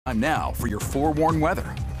Time now for your forewarned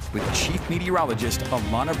weather with Chief Meteorologist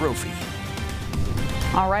Alana Brophy.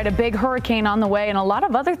 All right, a big hurricane on the way and a lot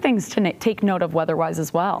of other things to take note of weather-wise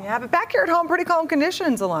as well. Yeah, but back here at home, pretty calm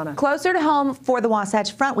conditions, Alana. Closer to home for the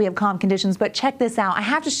Wasatch Front, we have calm conditions, but check this out. I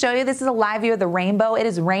have to show you, this is a live view of the rainbow. It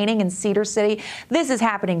is raining in Cedar City. This is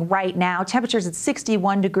happening right now. Temperatures at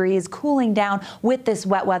 61 degrees, cooling down with this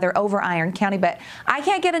wet weather over Iron County, but I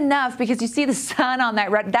can't get enough because you see the sun on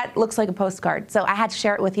that looks like a postcard. So I had to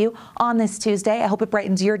share it with you on this Tuesday. I hope it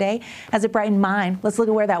brightens your day as it brightened mine. Let's look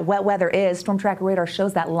at where that wet weather is. Storm Tracker Radar shows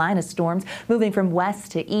that line of storms moving from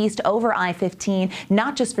west to east over I-15,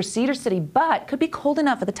 not just for Cedar City, but could be cold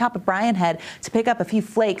enough at the top of Bryan Head to pick up a few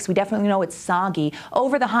flakes. We definitely know it's soggy.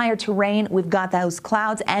 Over the higher terrain, we've got those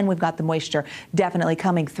clouds and we've got the moisture definitely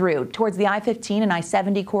coming through. Towards the I-15 and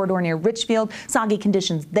I-70 corridor near Richfield, soggy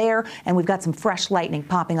conditions there, and we've got some fresh lightning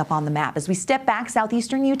popping up on the map. As we step back,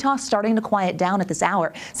 southeastern Utah starting to quiet down at this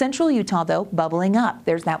hour. Central Utah, though, bubbling up.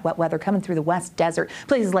 There's that wet weather coming through the west desert.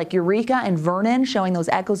 Places like Eureka and Vernon showing those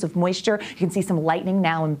echoes of moisture. You can see some lightning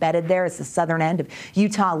now embedded there. It's the southern end of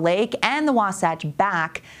Utah Lake and the Wasatch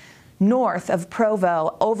back north of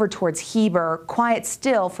Provo over towards Heber. Quiet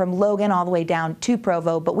still from Logan all the way down to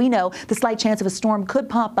Provo, but we know the slight chance of a storm could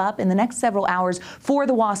pop up in the next several hours for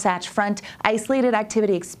the Wasatch Front. Isolated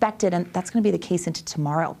activity expected, and that's going to be the case into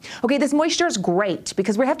tomorrow. Okay, this moisture is great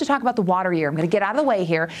because we have to talk about the water year. I'm going to get out of the way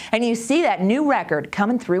here, and you see that new record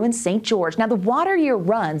coming through in St. George. Now, the water year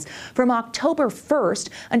runs from October 1st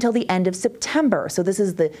until the end of September. So this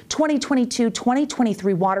is the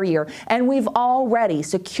 2022-2023 water year, and we've already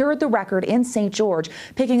secured the record in St. George,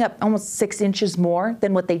 picking up almost 6 inches more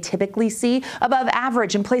than what they typically see, above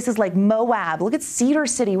average in places like Moab. Look at Cedar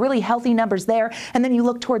City, really healthy numbers there. And then you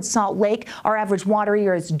look towards Salt Lake, our average water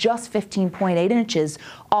year is just 15.8 inches,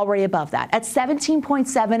 already above that at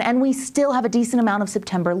 17.7, and we still have a decent amount of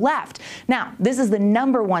September left. Now, this is the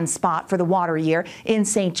 #1 spot for the water year in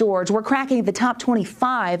St. George. We're cracking the top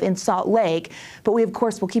 25 in Salt Lake, but we, of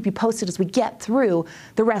course, will keep you posted as we get through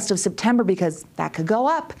the rest of September because that could go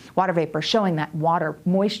up. Water vapor showing that water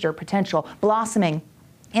moisture potential blossoming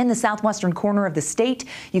in the southwestern corner of the state.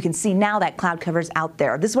 You can see now that cloud cover's out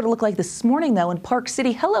there. This is what it looked like this morning, though, in Park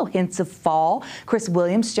City. Hello, hints of fall. Chris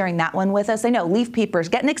Williams sharing that one with us. I know, leaf peepers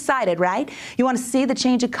getting excited, right? You want to see the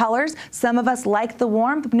change of colors? Some of us like the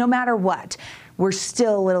warmth, no matter what. We're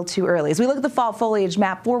still a little too early. As we look at the fall foliage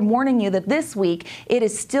map, we're warning you that this week it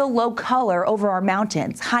is still low color over our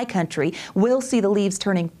mountains. High country will see the leaves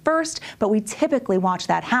turning first, but we typically watch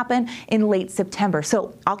that happen in late September.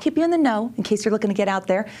 So I'll keep you in the know in case you're looking to get out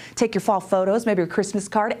there, take your fall photos, maybe your Christmas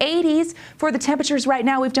card. 80s for the temperatures right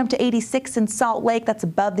now. We've jumped to 86 in Salt Lake. That's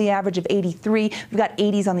above the average of 83. We've got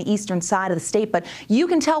 80s on the eastern side of the state, but you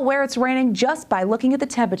can tell where it's raining just by looking at the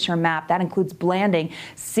temperature map. That includes Blanding,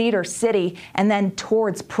 Cedar City, and then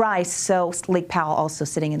towards Price, so Lake Powell also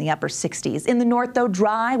sitting in the upper 60s. In the north, though,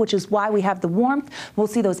 dry, which is why we have the warmth. We'll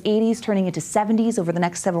see those 80s turning into 70s over the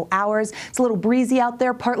next several hours. It's a little breezy out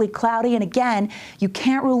there, partly cloudy, and again, you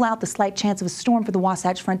can't rule out the slight chance of a storm for the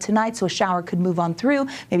Wasatch Front tonight, so a shower could move on through,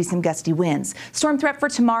 maybe some gusty winds. Storm threat for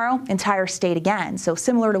tomorrow, entire state again, so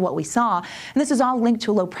similar to what we saw. And this is all linked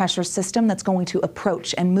to a low pressure system that's going to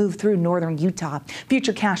approach and move through northern Utah.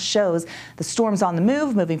 Futurecast shows the storms on the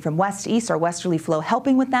move, moving from west to east. Our westerly flow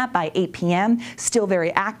helping with that by 8 p.m. Still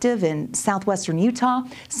very active in southwestern Utah.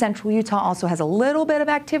 Central Utah also has a little bit of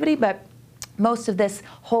activity, but most of this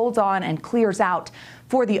holds on and clears out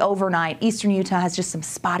for the overnight. Eastern Utah has just some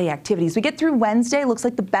spotty activities. We get through Wednesday, looks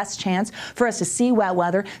like the best chance for us to see wet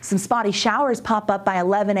weather. Some spotty showers pop up by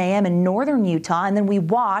 11 a.m. in northern Utah, and then we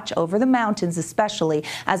watch over the mountains, especially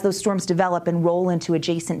as those storms develop and roll into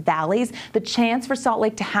adjacent valleys. The chance for Salt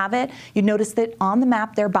Lake to have it, you notice that on the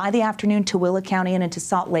map there by the afternoon, Tooele County and into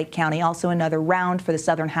Salt Lake County. Also another round for the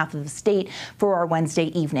southern half of the state for our Wednesday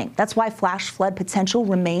evening. That's why flash flood potential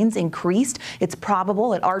remains increased. It's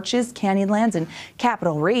probable at Arches, Canyonlands, and Capitol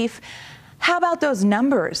Reef. How about those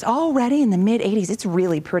numbers? Already in the mid-80s. It's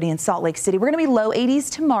really pretty in Salt Lake City. We're going to be low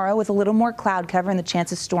 80s tomorrow with a little more cloud cover and the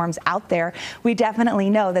chance of storms out there. We definitely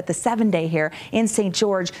know that the 7-day here in St.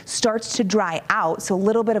 George starts to dry out, so a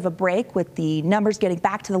little bit of a break with the numbers getting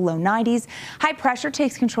back to the low 90s. High pressure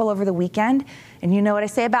takes control over the weekend. And you know what I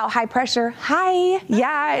say about high pressure? Hi.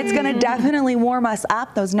 Yeah, it's going to definitely warm us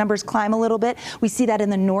up. Those numbers climb a little bit. We see that in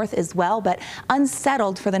the north as well, but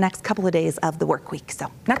unsettled for the next couple of days of the work week.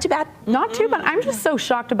 So not too bad. Not not too bad. I'm just so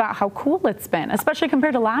shocked about how cool it's been, especially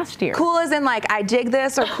compared to last year. Cool as in like I dig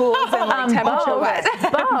this, or cool as in like temperature-wise?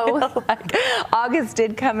 Both. Like, August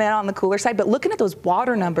did come in on the cooler side, but looking at those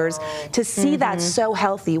water numbers to see that so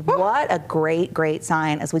healthy, what a great, great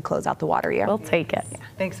sign as we close out the water year. We'll take it.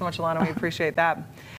 Thanks so much, Alana. We appreciate that.